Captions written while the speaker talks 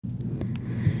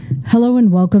Hello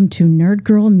and welcome to Nerd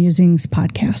Girl Musings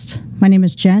podcast. My name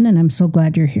is Jen and I'm so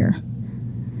glad you're here.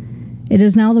 It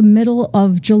is now the middle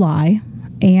of July,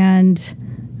 and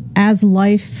as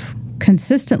life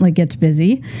consistently gets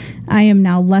busy, I am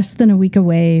now less than a week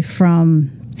away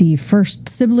from the first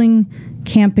sibling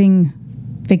camping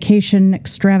vacation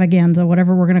extravaganza,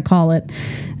 whatever we're going to call it.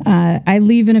 I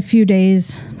leave in a few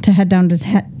days to head down to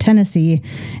Tennessee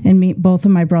and meet both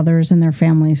of my brothers and their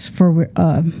families for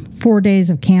 4 days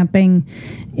of camping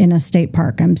in a state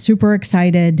park. I'm super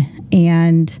excited,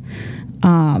 and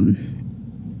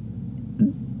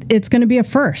it's going to be a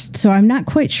first. So I'm not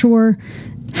quite sure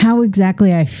how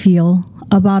exactly I feel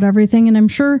about everything, and I'm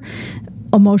sure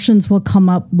emotions will come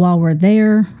up while we're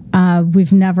there.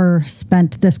 We've never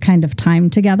spent this kind of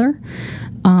time together.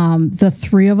 The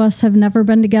three of us have never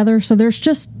been together, so there's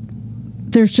just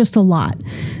a lot.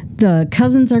 The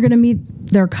cousins are going to meet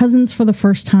their cousins for the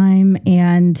first time,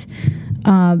 and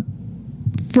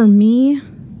for me,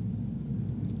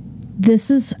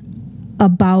 this is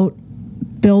about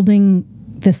building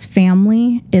this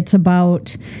family. It's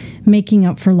about making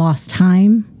up for lost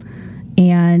time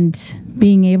and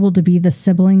being able to be the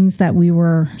siblings that we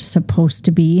were supposed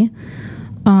to be.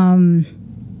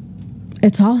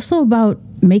 It's also about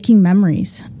making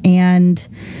memories and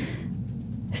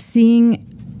seeing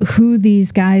who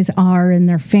these guys are and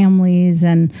their families,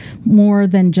 and more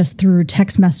than just through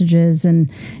text messages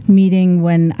and meeting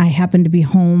when I happen to be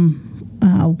home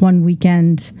one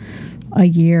weekend a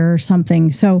year or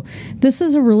something. So this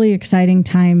is a really exciting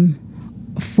time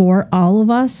for all of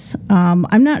us.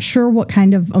 I'm not sure what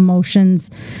kind of emotions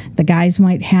the guys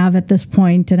might have at this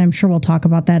point, and I'm sure we'll talk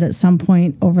about that at some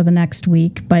point over the next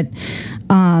week, but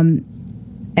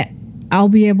I'll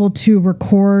be able to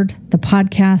record the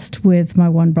podcast with my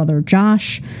one brother,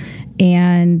 Josh,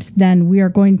 and then we are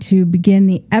going to begin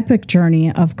the epic journey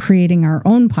of creating our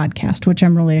own podcast, which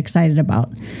I'm really excited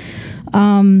about.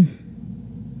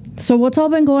 So what's all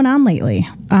been going on lately?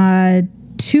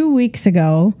 2 weeks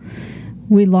ago,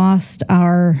 we lost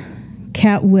our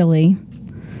cat, Willie.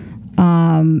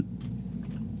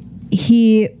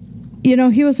 He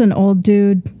was an old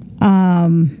dude.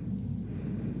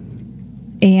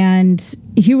 And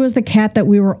he was the cat that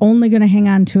we were only going to hang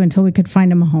on to until we could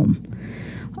find him a home.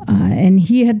 And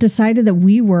he had decided that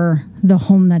we were the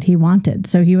home that he wanted.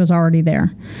 So he was already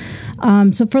there.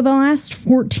 So for the last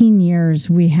 14 years,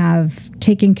 we have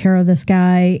taken care of this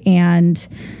guy. And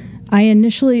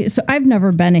I've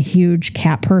never been a huge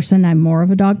cat person. I'm more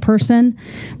of a dog person.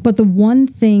 But the one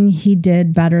thing he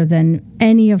did better than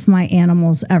any of my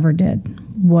animals ever did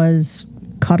was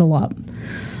cuddle up.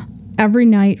 Every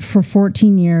night for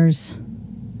 14 years,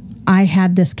 I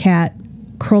had this cat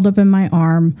curled up in my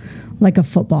arm like a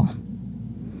football.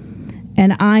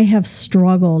 And I have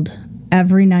struggled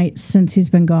every night since he's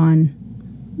been gone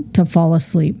to fall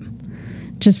asleep,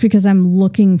 just because I'm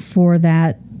looking for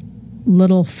that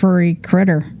little furry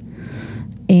critter.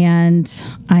 And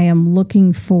I am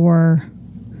looking for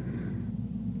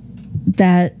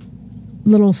that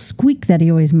little squeak that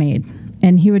he always made.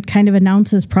 And he would kind of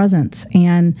announce his presence.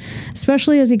 And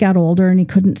especially as he got older and he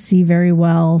couldn't see very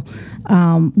well,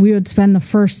 we would spend the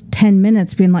first 10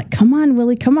 minutes being like, come on,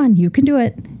 Willie, come on, you can do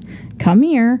it. Come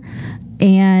here.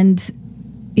 And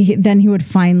then he would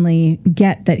finally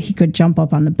get that he could jump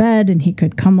up on the bed and he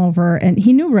could come over. And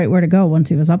he knew right where to go once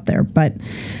he was up there. But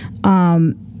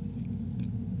I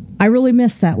really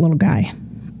miss that little guy.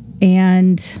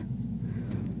 And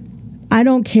I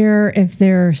don't care if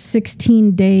they're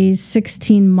 16 days,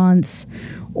 16 months,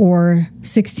 or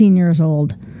 16 years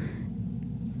old.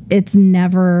 It's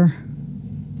never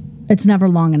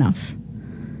long enough.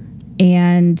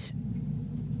 And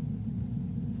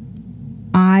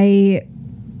I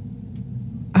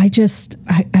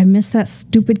miss that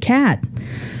stupid cat.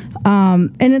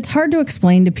 And it's hard to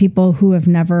explain to people who have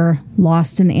never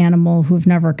lost an animal, who have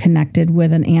never connected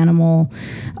with an animal.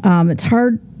 It's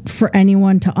hard for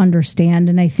anyone to understand.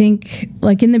 And I think,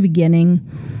 like, in the beginning,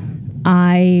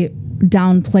 I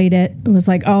downplayed it. It was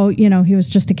like, oh, he was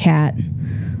just a cat.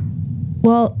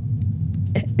 Well,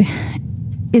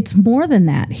 it's more than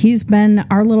that. He's been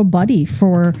our little buddy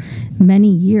for many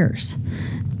years.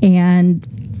 And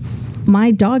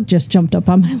my dog just jumped up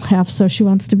on my lap, so she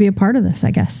wants to be a part of this, I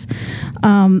guess.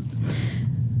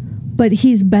 But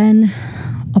he's been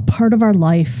a part of our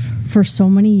life for so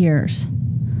many years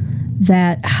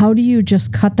that how do you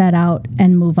just cut that out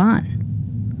and move on?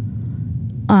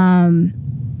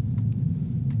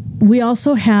 We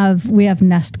have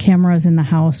Nest cameras in the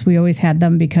house. We always had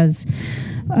them because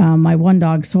My one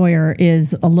dog, Sawyer,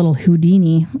 is a little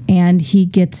Houdini, and he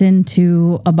gets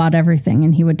into about everything,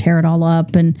 and he would tear it all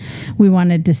up, and we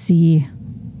wanted to see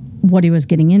what he was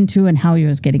getting into and how he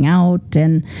was getting out.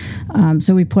 And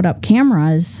so we put up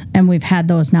cameras, and we've had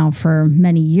those now for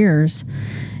many years.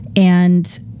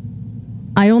 And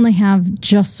I only have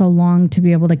just so long to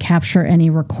be able to capture any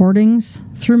recordings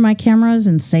through my cameras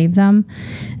and save them.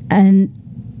 And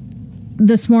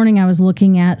this morning I was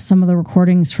looking at some of the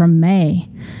recordings from May,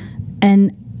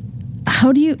 and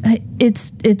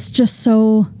it's just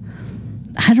so,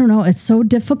 I don't know, it's so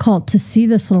difficult to see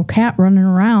this little cat running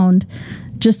around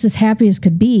just as happy as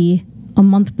could be a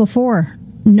month before,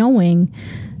 knowing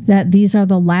that these are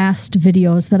the last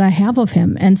videos that I have of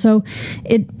him. And so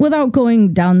without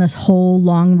going down this whole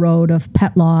long road of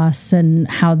pet loss and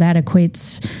how that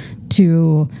equates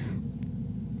to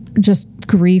just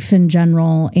grief in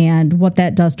general and what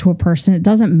that does to a person, it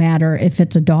doesn't matter if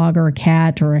it's a dog or a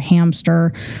cat or a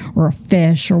hamster or a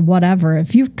fish or whatever.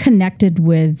 If you've connected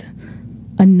with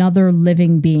another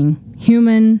living being,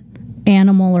 human,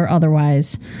 animal, or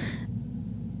otherwise,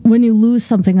 when you lose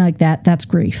something like that, that's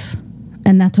grief.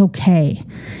 And that's okay.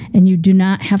 And you do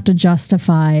not have to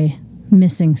justify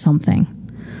missing something.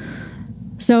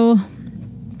 So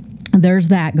there's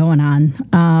that going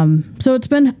on. So it's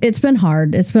been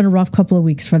hard. It's been a rough couple of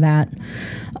weeks for that.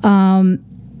 And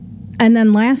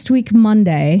then last week,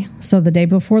 Monday, so the day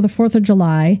before the 4th of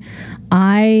July,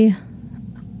 I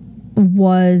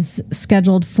was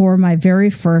scheduled for my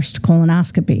very first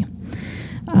colonoscopy.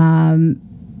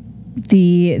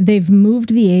 They've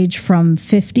moved the age from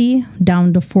 50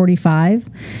 down to 45,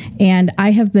 and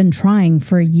I have been trying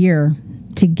for a year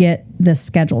to get this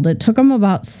scheduled. It took them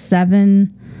about 6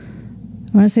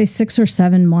 or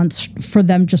 7 months for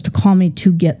them just to call me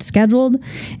to get scheduled,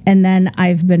 and then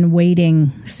I've been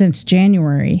waiting since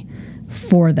January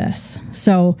for this.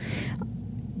 So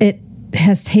it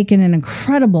has taken an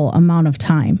incredible amount of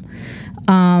time.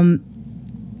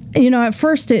 At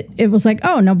first it was like,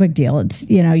 oh, no big deal. It's,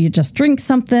 you just drink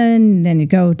something, then you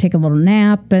go take a little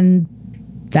nap, and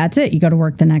that's it. You go to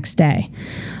work the next day.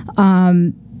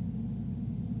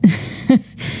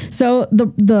 So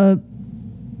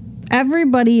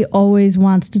everybody always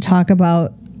wants to talk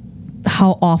about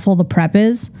how awful the prep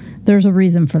is. There's a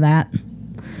reason for that.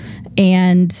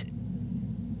 And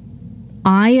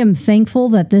I am thankful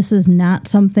that this is not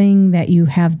something that you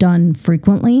have done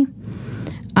frequently.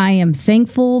 I am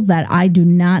thankful that I do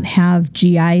not have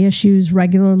GI issues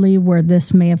regularly, where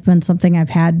this may have been something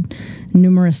I've had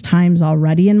numerous times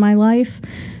already in my life,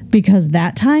 because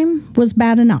that time was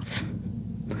bad enough.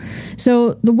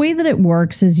 So the way that it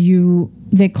works is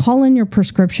they call in your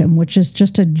prescription, which is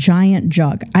just a giant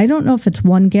jug. I don't know if it's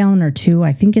 1 gallon or 2.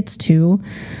 I think it's 2.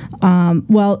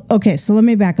 Okay, so let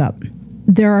me back up.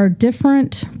 There are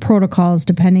different protocols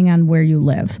depending on where you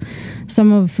live.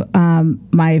 Some of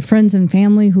my friends and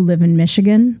family who live in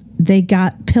Michigan, they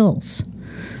got pills.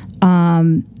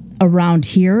 Around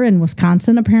here in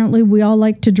Wisconsin, apparently, we all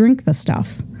like to drink the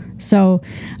stuff. So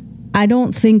I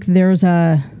don't think there's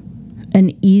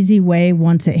an easy way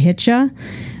once it hits you.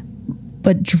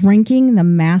 But drinking the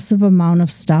massive amount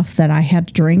of stuff that I had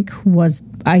to drink was,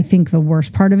 I think, the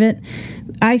worst part of it.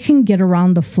 I can get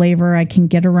around the flavor. I can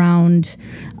get around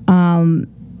the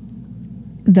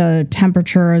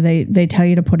temperature. They tell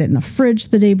you to put it in the fridge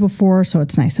the day before so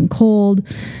it's nice and cold.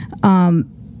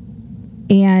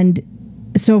 And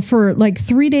so for like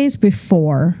 3 days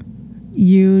before,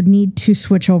 you need to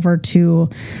switch over to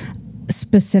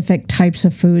specific types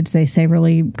of foods. They say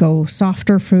really go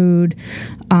softer food.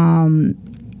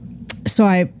 So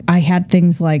I had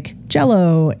things like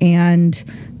Jell-O and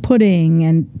pudding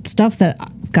and stuff that,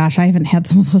 gosh, I haven't had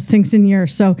some of those things in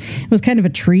years. So it was kind of a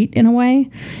treat in a way.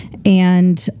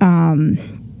 And, so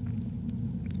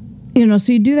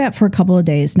you do that for a couple of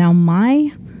days. Now,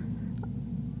 my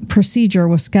procedure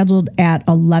was scheduled at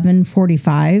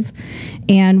 11:45,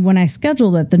 and when I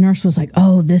scheduled it, the nurse was like,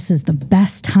 oh, this is the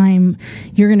best time.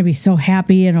 You're going to be so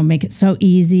happy. It'll make it so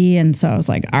easy. And so I was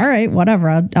like, all right,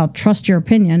 whatever. I'll trust your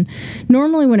opinion.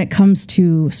 Normally when it comes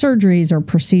to surgeries or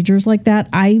procedures like that,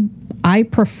 I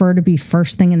prefer to be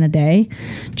first thing in the day,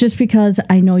 just because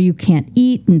I know you can't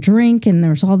eat and drink and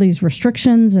there's all these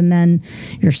restrictions, and then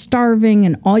you're starving,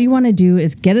 and all you want to do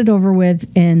is get it over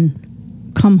with and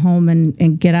come home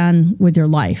and get on with your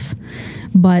life.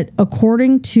 But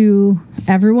according to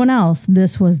everyone else,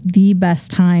 this was the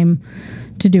best time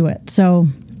to do it. So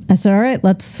I said, all right,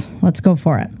 let's go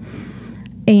for it.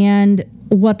 And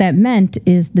what that meant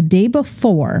is the day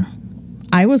before,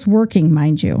 I was working,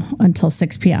 mind you, until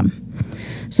 6 p.m.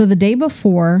 So the day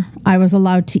before, I was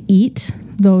allowed to eat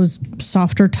those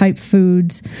softer type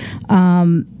foods.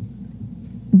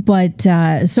 But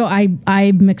so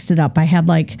I mixed it up. I had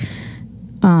like,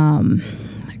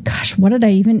 gosh, what did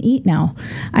I even eat now?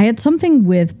 I had something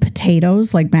with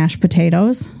potatoes, like mashed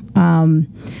potatoes.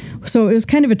 So it was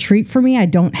kind of a treat for me. I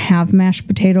don't have mashed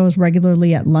potatoes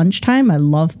regularly at lunchtime. I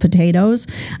love potatoes.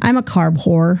 I'm a carb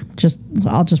whore.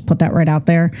 I'll just put that right out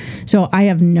there. So I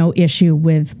have no issue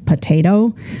with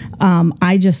potato.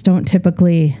 I just don't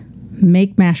typically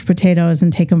make mashed potatoes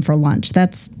and take them for lunch.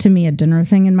 That's, to me, a dinner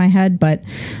thing in my head. But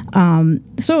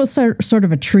so it was sort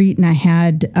of a treat. And I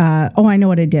had, I know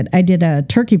what I did. I did a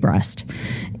turkey breast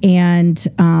and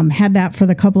had that for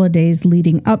the couple of days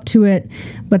leading up to it.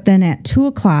 But then at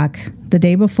 2:00 the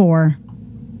day before,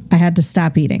 I had to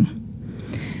stop eating.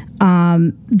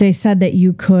 They said that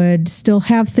you could still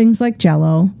have things like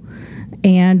Jell-O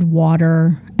and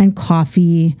water and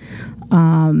coffee.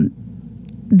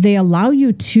 They allow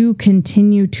you to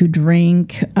continue to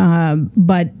drink,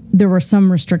 but there were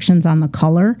some restrictions on the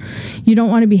color. You don't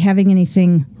want to be having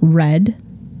anything red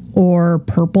or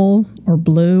purple or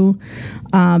blue,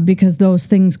 because those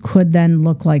things could then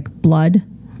look like blood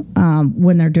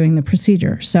when they're doing the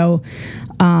procedure. So,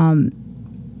 I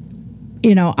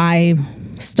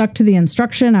stuck to the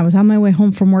instruction. I was on my way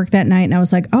home from work that night and I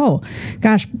was like, oh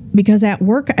gosh, because at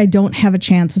work I don't have a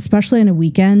chance, especially on a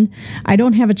weekend, I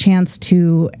don't have a chance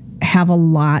to have a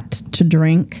lot to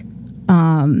drink.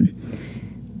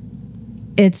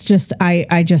 It's just,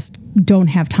 I just don't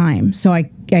have time. So I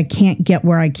can't get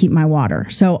where I keep my water.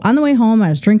 So on the way home, I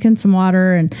was drinking some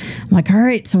water and I'm like, all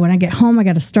right, so when I get home, I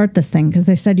got to start this thing, because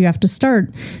they said you have to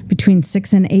start between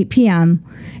 6 and 8 p.m.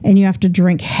 and you have to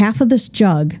drink half of this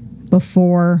jug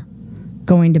before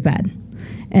going to bed.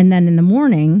 And then in the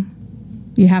morning,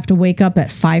 you have to wake up at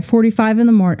 5:45 in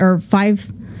the morning, or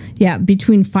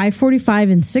between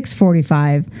 5:45 and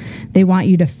 6:45, they want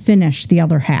you to finish the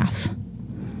other half.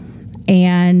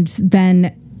 And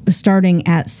then starting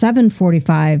at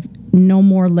 7:45, no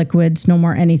more liquids, no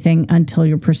more anything until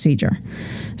your procedure.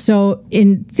 So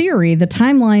in theory, the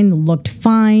timeline looked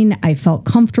fine. I felt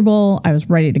comfortable. I was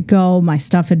ready to go. My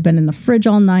stuff had been in the fridge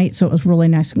all night, so it was really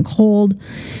nice and cold.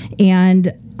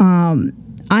 And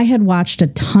I had watched a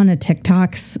ton of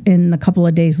TikToks in the couple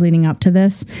of days leading up to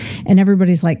this, and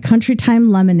everybody's like, Country Time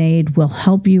lemonade will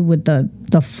help you with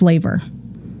the flavor.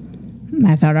 And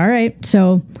I thought, all right.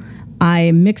 So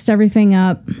I mixed everything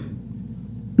up,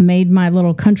 made my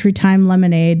little Country Time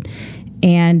lemonade,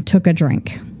 and took a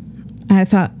drink. And I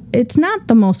thought, it's not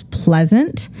the most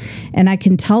pleasant, and I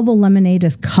can tell the lemonade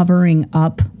is covering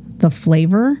up the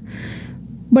flavor,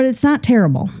 but it's not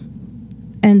terrible.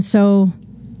 And so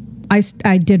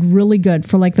I did really good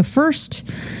for like the first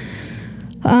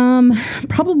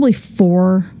probably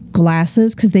 4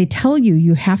 glasses, because they tell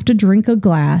you have to drink a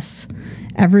glass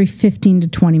every 15 to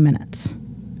 20 minutes.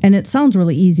 And it sounds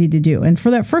really easy to do. And for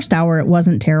that first hour, it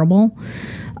wasn't terrible.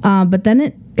 But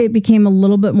then it became a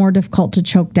little bit more difficult to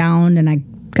choke down, and I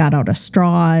got out a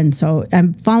straw. And so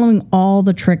I'm following all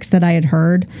the tricks that I had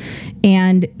heard.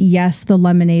 And yes, the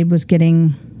lemonade was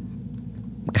getting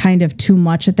kind of too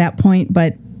much at that point,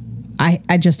 but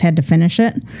I just had to finish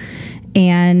it.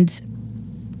 And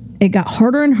it got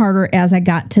harder and harder as I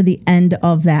got to the end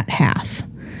of that half.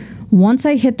 Once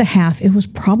I hit the half, it was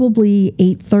probably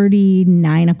 8:30,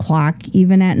 9 o'clock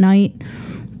even at night.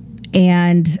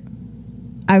 And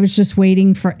I was just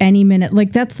waiting for any minute.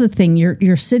 Like, that's the thing.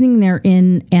 You're sitting there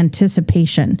in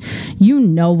anticipation. You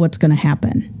know what's going to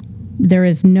happen.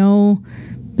 There's no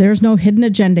hidden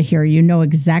agenda here. You know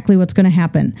exactly what's going to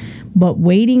happen. But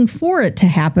waiting for it to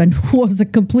happen was a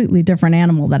completely different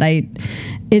animal that I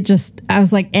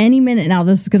was like, any minute now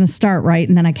this is going to start, right?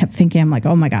 And then I kept thinking, I'm like,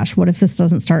 oh my gosh, what if this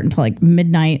doesn't start until like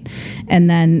midnight? And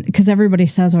then, because everybody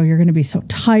says, oh, you're going to be so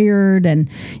tired, and,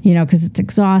 because it's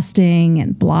exhausting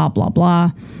and blah, blah,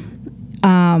 blah.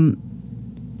 The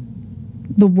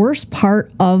worst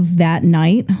part of that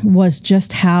night was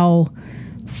just how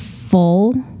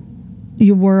full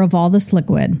you were of all this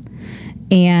liquid,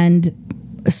 and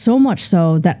so much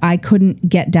so that I couldn't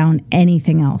get down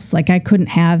anything else. Like, I couldn't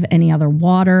have any other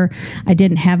water. I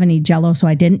didn't have any Jell-O, so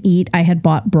I didn't eat. I had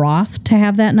bought broth to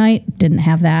have that night. Didn't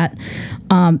have that.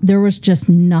 There was just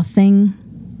nothing.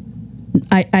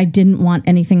 I didn't want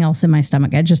anything else in my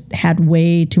stomach. I just had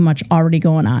way too much already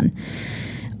going on.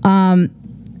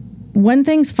 When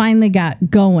things finally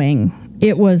got going,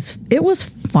 it was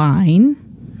fine.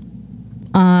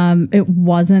 It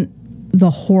wasn't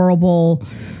the horrible,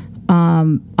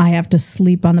 I have to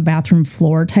sleep on the bathroom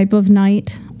floor type of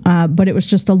night. But it was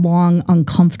just a long,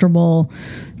 uncomfortable,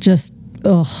 just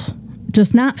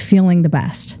not feeling the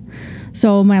best.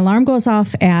 So my alarm goes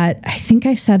off at, I think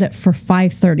I set it for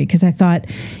 5:30 because I thought,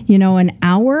 an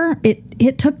hour,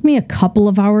 it took me a couple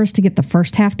of hours to get the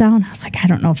first half down. I was like, I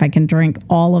don't know if I can drink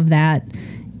all of that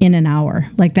in an hour.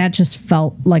 Like that just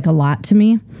felt like a lot to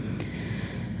me.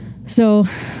 So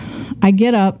I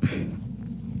get up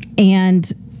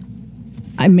and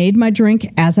I made my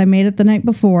drink as I made it the night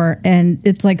before. And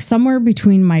it's like somewhere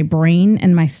between my brain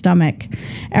and my stomach,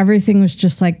 everything was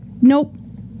just like, nope,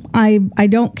 I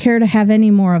don't care to have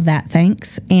any more of that.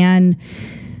 Thanks. And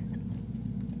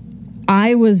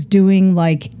I was doing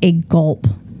like a gulp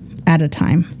at a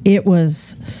time. It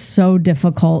was so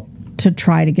difficult to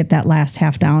try to get that last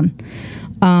half down.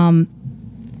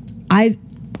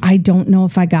 I don't know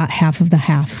if I got half of the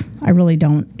half. I really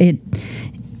don't.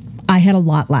 I had a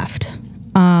lot left.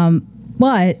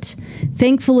 But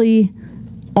thankfully,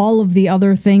 all of the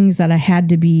other things that I had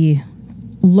to be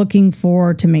looking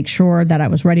for to make sure that I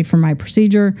was ready for my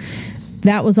procedure,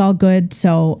 that was all good.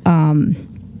 So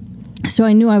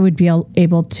I knew I would be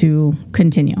able to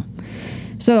continue.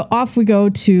 So off we go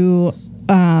to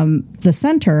the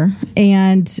center,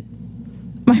 and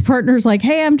my partner's like,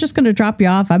 hey, I'm just going to drop you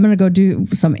off. I'm going to go do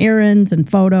some errands and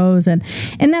photos. And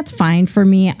that's fine for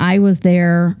me. I was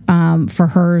there for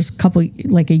hers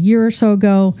a year or so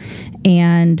ago.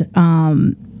 And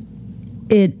I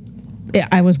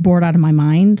was bored out of my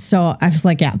mind. So I was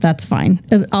like, yeah, that's fine.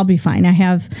 I'll be fine. I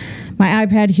have my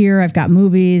iPad here. I've got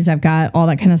movies. I've got all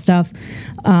that kind of stuff.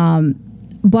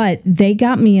 But they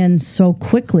got me in so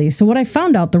quickly. So what I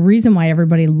found out, the reason why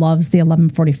everybody loves the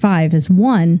 11:45 is,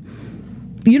 one,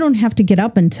 you don't have to get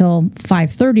up until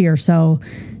 5:30 or so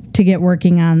to get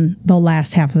working on the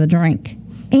last half of the drink.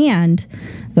 And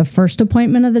the first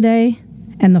appointment of the day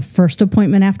and the first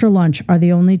appointment after lunch are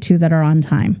the only two that are on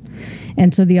time.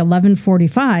 And so the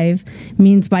 11:45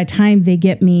 means by the time they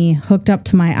get me hooked up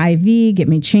to my IV, get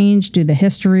me changed, do the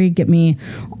history, get me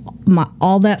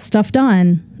all that stuff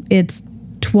done, it's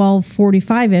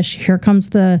 12:45-ish. Here comes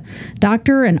the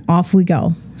doctor and off we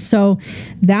go. So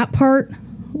that part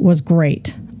was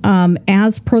great.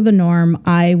 As per the norm,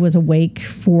 I was awake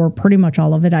for pretty much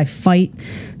all of it. I fight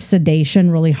sedation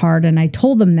really hard, and I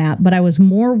told them that, but I was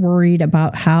more worried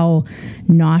about how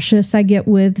nauseous I get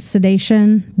with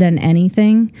sedation than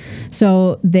anything.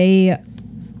 So they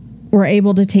were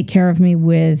able to take care of me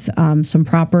with some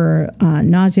proper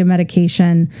nausea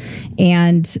medication,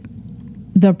 and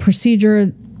the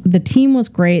procedure, the team was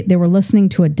great. They were listening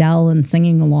to Adele and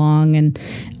singing along. And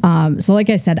so like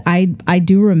I said, I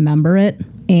do remember it,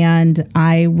 and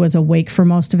I was awake for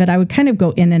most of it. I would kind of go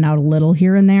in and out a little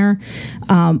here and there.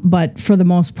 But for the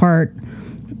most part,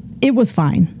 it was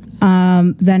fine.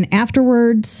 Then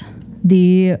afterwards,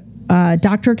 the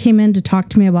doctor came in to talk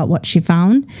to me about what she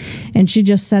found. And she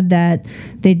just said that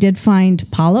they did find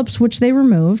polyps, which they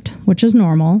removed, which is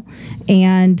normal.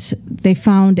 And they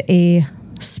found a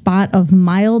spot of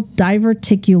mild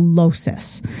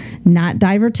diverticulosis, not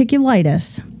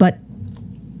diverticulitis, but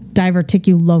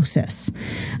diverticulosis.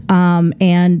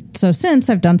 And so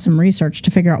since I've done some research to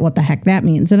figure out what the heck that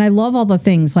means, and I love all the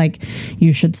things like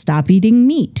you should stop eating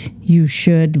meat, you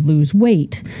should lose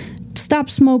weight, stop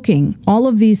smoking, all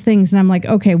of these things. And I'm like,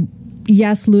 okay,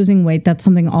 yes, losing weight, that's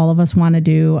something all of us want to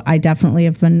do. I definitely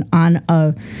have been on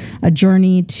a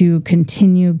journey to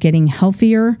continue getting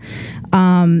healthier.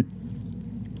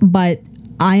 But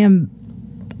I am,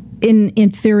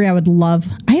 in theory, I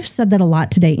have said that a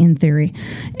lot today, in theory.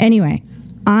 Anyway,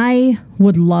 I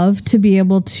would love to be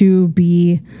able to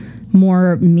be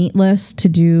more meatless, to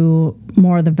do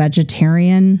more of the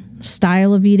vegetarian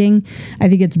style of eating. I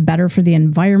think it's better for the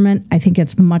environment. I think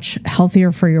it's much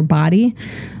healthier for your body.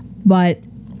 But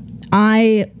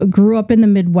I grew up in the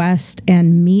Midwest,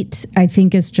 and meat, I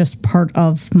think, is just part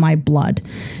of my blood,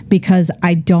 because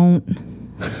I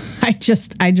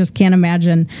just can't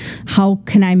imagine how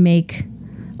can I make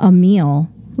a meal.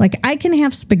 Like, I can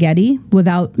have spaghetti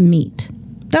without meat.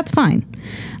 That's fine.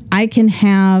 I can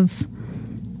have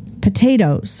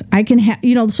potatoes. I can have,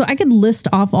 so I could list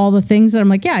off all the things that I'm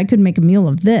like, yeah, I could make a meal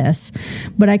of this,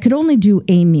 but I could only do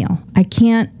a meal. I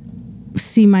can't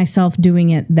see myself doing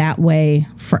it that way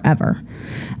forever.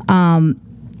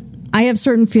 I have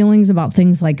certain feelings about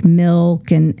things like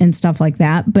milk and stuff like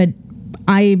that, but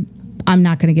I'm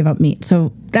not going to give up meat.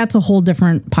 So that's a whole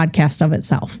different podcast of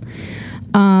itself.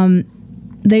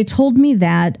 They told me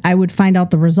that I would find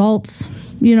out the results,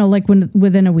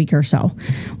 within a week or so,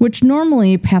 which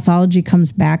normally pathology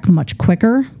comes back much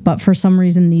quicker, but for some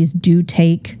reason these do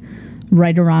take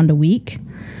right around a week.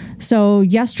 So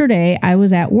yesterday I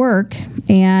was at work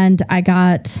and I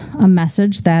got a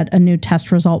message that a new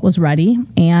test result was ready,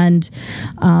 and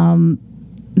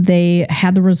they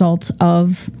had the results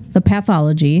of the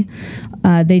pathology.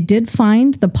 They did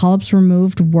find the polyps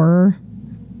removed were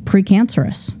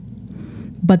precancerous,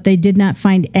 but they did not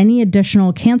find any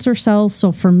additional cancer cells.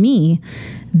 So for me,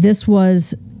 this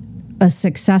was a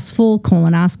successful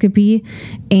colonoscopy,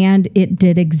 and it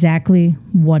did exactly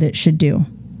what it should do.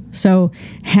 So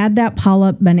had that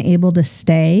polyp been able to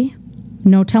stay,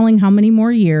 no telling how many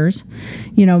more years,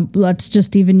 let's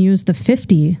just even use the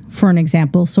 50 for an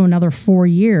example. So another 4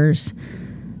 years,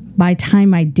 by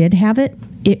time I did have it,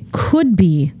 it could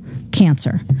be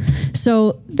cancer.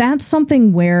 So that's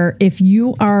something where if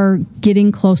you are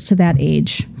getting close to that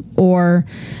age, or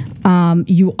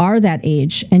you are that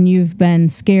age and you've been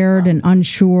scared and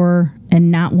unsure and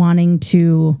not wanting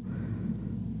to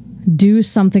do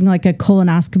something like a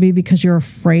colonoscopy because you're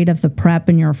afraid of the prep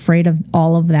and you're afraid of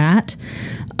all of that,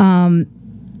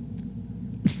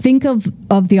 think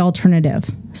of the alternative.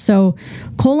 So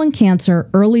colon cancer,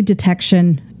 early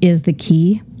detection is the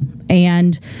key.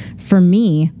 And for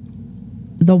me,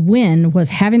 the win was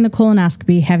having the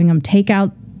colonoscopy, having them take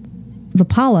out the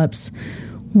polyps,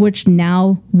 which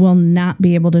now will not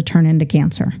be able to turn into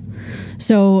cancer.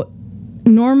 So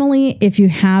normally, if you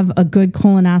have a good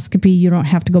colonoscopy, you don't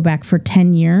have to go back for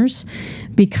 10 years.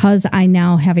 Because I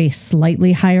now have a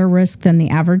slightly higher risk than the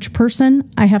average person,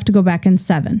 I have to go back in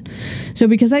 7. So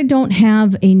because I don't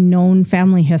have a known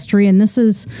family history, and this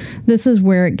is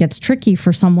where it gets tricky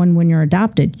for someone when you're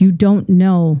adopted. You don't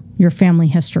know your family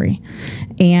history.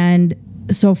 And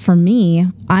so for me,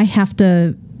 I have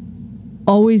to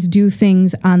always do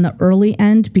things on the early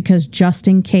end, because just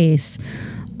in case,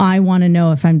 I want to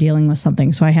know if I'm dealing with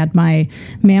something. So I had my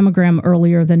mammogram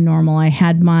earlier than normal. I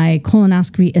had my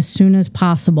colonoscopy as soon as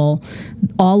possible.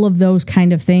 All of those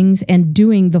kind of things, and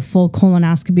doing the full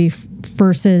colonoscopy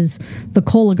versus the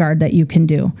Cologuard that you can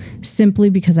do,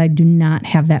 simply because I do not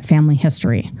have that family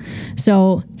history.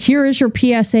 So here is your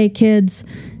PSA, kids.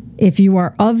 If you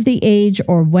are of the age,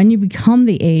 or when you become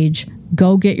the age,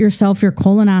 go get yourself your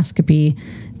colonoscopy,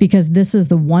 because this is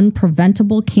the one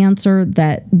preventable cancer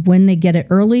that when they get it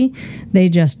early, they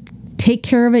just take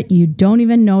care of it. You don't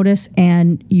even notice,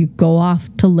 and you go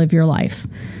off to live your life.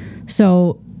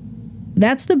 So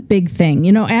that's the big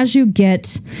thing. As you get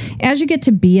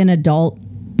to be an adult,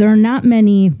 there are not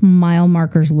many mile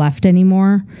markers left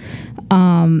anymore.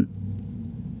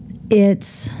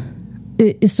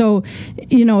 So,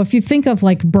 if you think of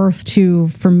like birth to,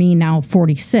 for me now,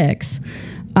 46,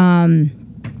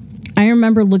 I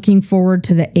remember looking forward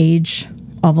to the age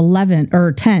of 11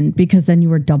 or 10, because then you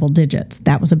were double digits.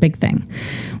 That was a big thing.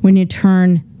 When you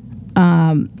turn,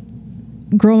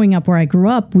 growing up where I grew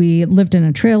up, we lived in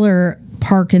a trailer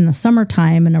park in the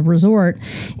summertime in a resort,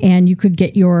 and you could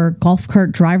get your golf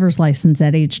cart driver's license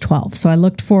at age 12. So I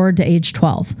looked forward to age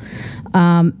 12.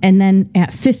 And then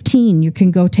at 15, you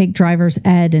can go take driver's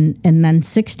ed, and then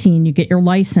 16, you get your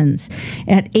license.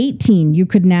 At 18, you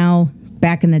could now,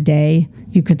 back in the day,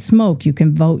 you could smoke, you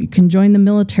can vote, you can join the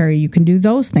military, you can do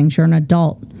those things. You're an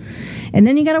adult. And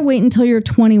then you got to wait until you're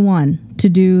 21 to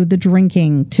do the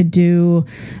drinking, to do,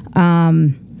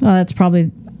 that's probably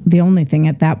the only thing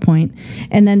at that point.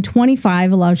 And then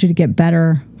 25 allows you to get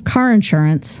better car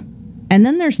insurance. And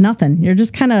then there's nothing. You're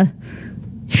just kind of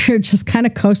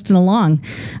coasting along.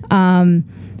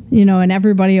 And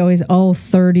everybody always,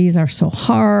 30s are so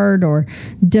hard or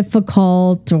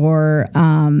difficult, or,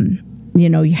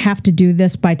 you have to do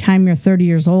this by time you're 30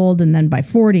 years old, and then by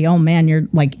 40, oh man, you're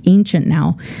like ancient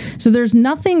now. So there's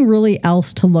nothing really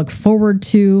else to look forward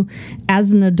to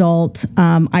as an adult.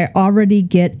 I already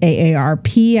get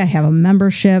AARP. I have a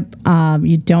membership.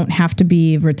 You don't have to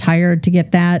be retired to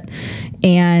get that.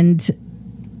 And,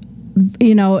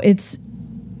 it's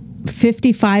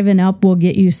 55 and up will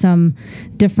get you some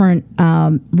different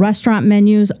restaurant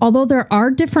menus, although there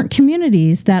are different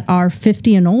communities that are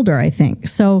 50 and older, I think.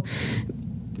 So,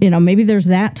 maybe there's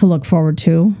that to look forward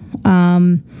to.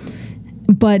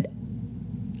 But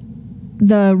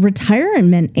the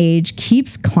retirement age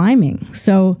keeps climbing.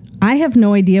 So I have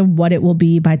no idea what it will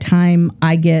be by time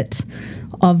I get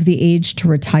of the age to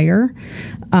retire.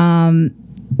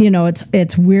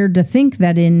 It's weird to think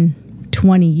that in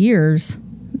 20 years,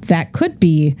 that could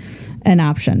be an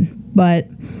option, but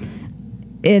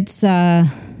it's, there's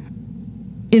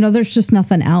just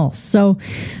nothing else. So,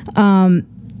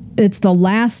 it's the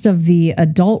last of the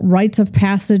adult rites of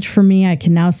passage for me. I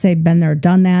can now say been there,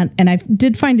 done that. And I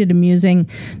did find it amusing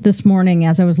this morning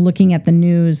as I was looking at the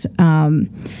news,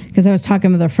 because I was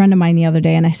talking with a friend of mine the other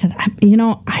day, and I said,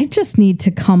 I just need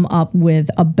to come up with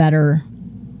a better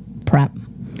prep.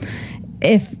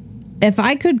 If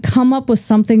I could come up with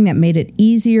something that made it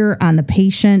easier on the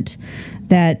patient,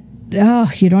 that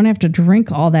you don't have to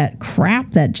drink all that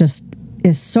crap that just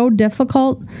is so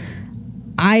difficult.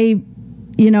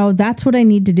 That's what I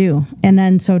need to do. And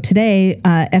then so today,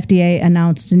 FDA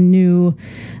announced a new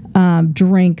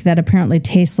drink that apparently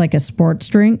tastes like a sports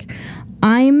drink.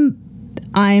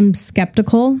 I'm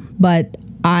skeptical, but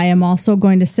I am also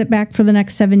going to sit back for the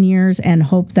next 7 years and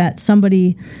hope that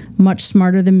somebody much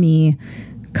smarter than me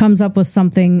comes up with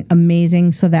something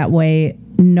amazing so that way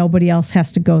nobody else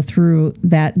has to go through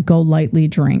that Go Lightly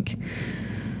drink.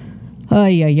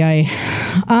 Yeah,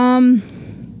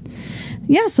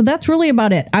 so that's really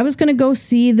about it. I was going to go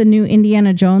see the new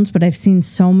Indiana Jones, but I've seen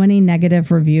so many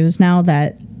negative reviews now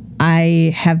that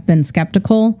I have been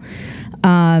skeptical.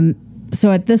 So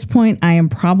at this point, I am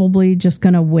probably just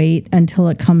going to wait until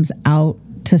it comes out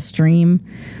to stream.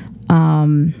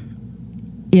 I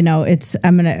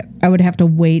would have to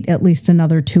wait at least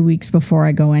another 2 weeks before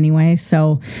I go anyway.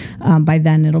 So by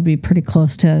then it'll be pretty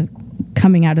close to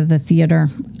coming out of the theater.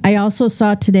 I also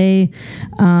saw today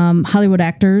Hollywood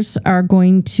actors are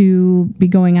going to be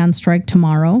going on strike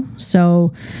tomorrow.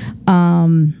 So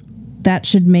that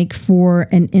should make for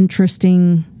an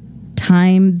interesting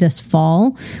time this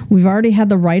fall. We've already had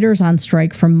the writers on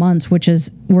strike for months, which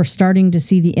is we're starting to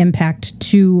see the impact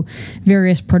to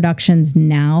various productions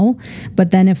now. But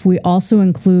then if we also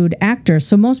include actors,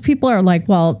 so most people are like,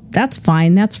 well, that's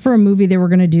fine. That's for a movie they were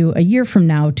going to do a year from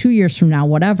now, 2 years from now,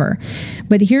 whatever.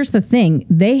 But here's the thing.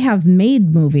 They have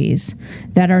made movies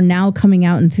that are now coming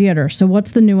out in theater. So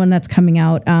what's the new one that's coming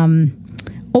out?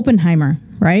 Oppenheimer,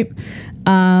 right?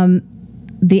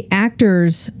 The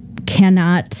actors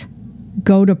cannot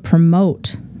go to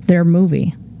promote their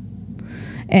movie,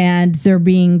 and they're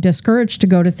being discouraged to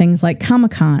go to things like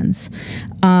Comic-Cons.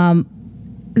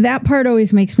 That part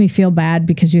always makes me feel bad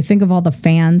because you think of all the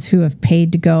fans who have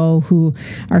paid to go, who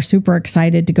are super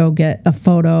excited to go get a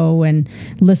photo and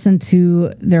listen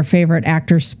to their favorite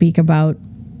actors speak about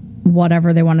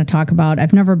whatever they want to talk about.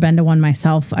 I've never been to one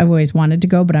myself. I've always wanted to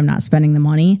go, but I'm not spending the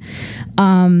money.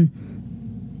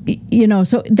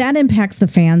 So that impacts the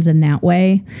fans in that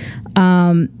way.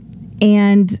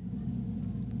 And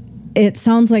it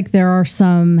sounds like there are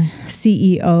some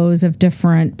CEOs of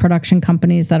different production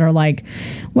companies that are like,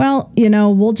 well,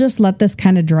 we'll just let this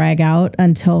kind of drag out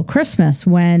until Christmas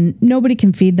when nobody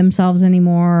can feed themselves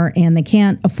anymore and they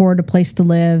can't afford a place to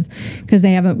live because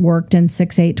they haven't worked in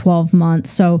 6, 8, 12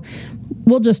 months. So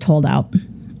we'll just hold out.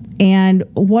 And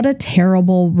what a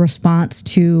terrible response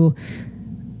to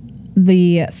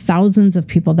the thousands of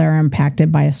people that are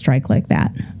impacted by a strike like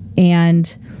that.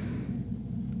 And,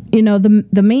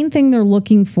 the main thing they're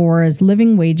looking for is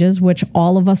living wages, which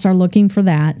all of us are looking for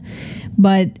that.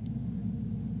 But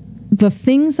the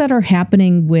things that are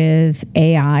happening with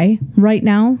AI right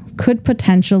now could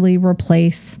potentially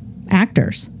replace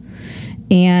actors.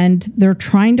 And they're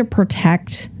trying to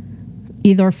protect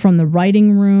either from the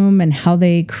writing room and how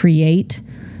they create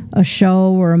a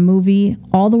show or a movie,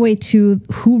 all the way to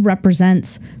who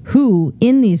represents who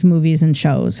in these movies and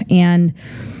shows. And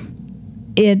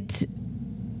it's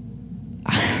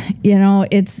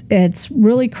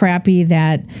really crappy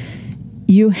that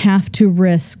you have to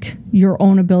risk your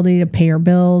own ability to pay your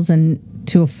bills and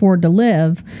to afford to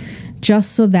live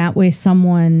just so that way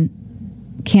someone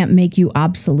can't make you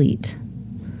obsolete.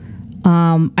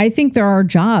 I think there are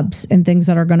jobs and things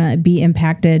that are going to be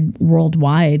impacted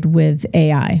worldwide with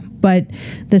AI. But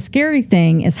the scary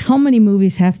thing is how many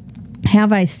movies have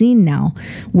I seen now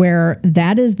where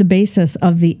that is the basis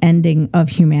of the ending of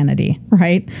humanity,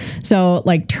 right? So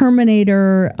like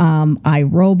Terminator,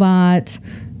 iRobot,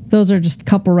 those are just a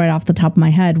couple right off the top of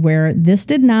my head where this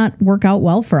did not work out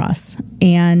well for us.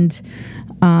 And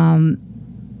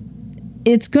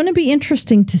it's going to be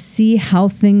interesting to see how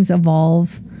things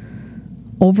evolve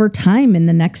over time in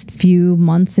the next few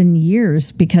months and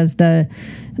years, because the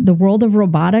world of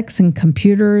robotics and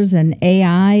computers and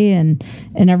AI and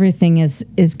everything is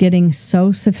getting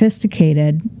so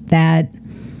sophisticated that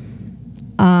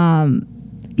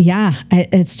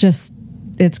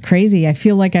it's crazy. I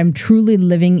feel like I'm truly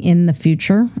living in the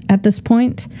future at this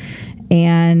point,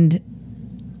 and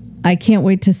I can't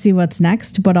wait to see what's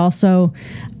next. But also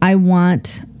I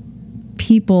want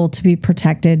people to be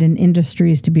protected and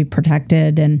industries to be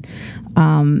protected. And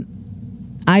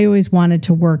I always wanted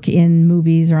to work in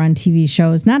movies or on TV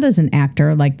shows, not as an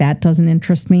actor, like that doesn't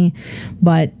interest me,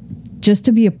 but just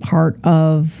to be a part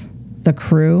of the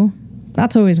crew.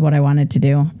 That's always what I wanted to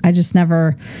do. I just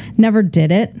never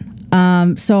did it.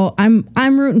 So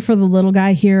I'm rooting for the little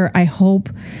guy here. I hope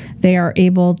they are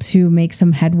able to make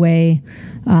some headway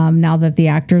now that the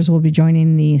actors will be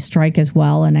joining the strike as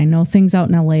well. And I know things out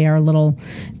in LA are a little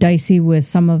dicey with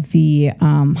some of the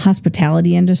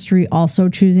hospitality industry also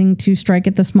choosing to strike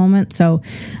at this moment. So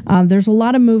there's a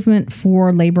lot of movement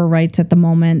for labor rights at the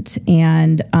moment.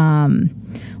 And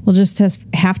we'll just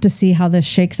have to see how this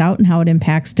shakes out and how it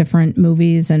impacts different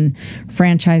movies and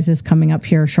franchises coming up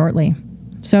here shortly.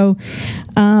 So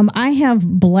I have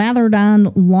blathered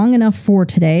on long enough for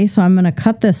today, so I'm going to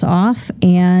cut this off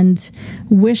and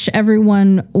wish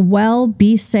everyone well,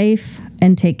 be safe,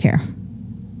 and take care.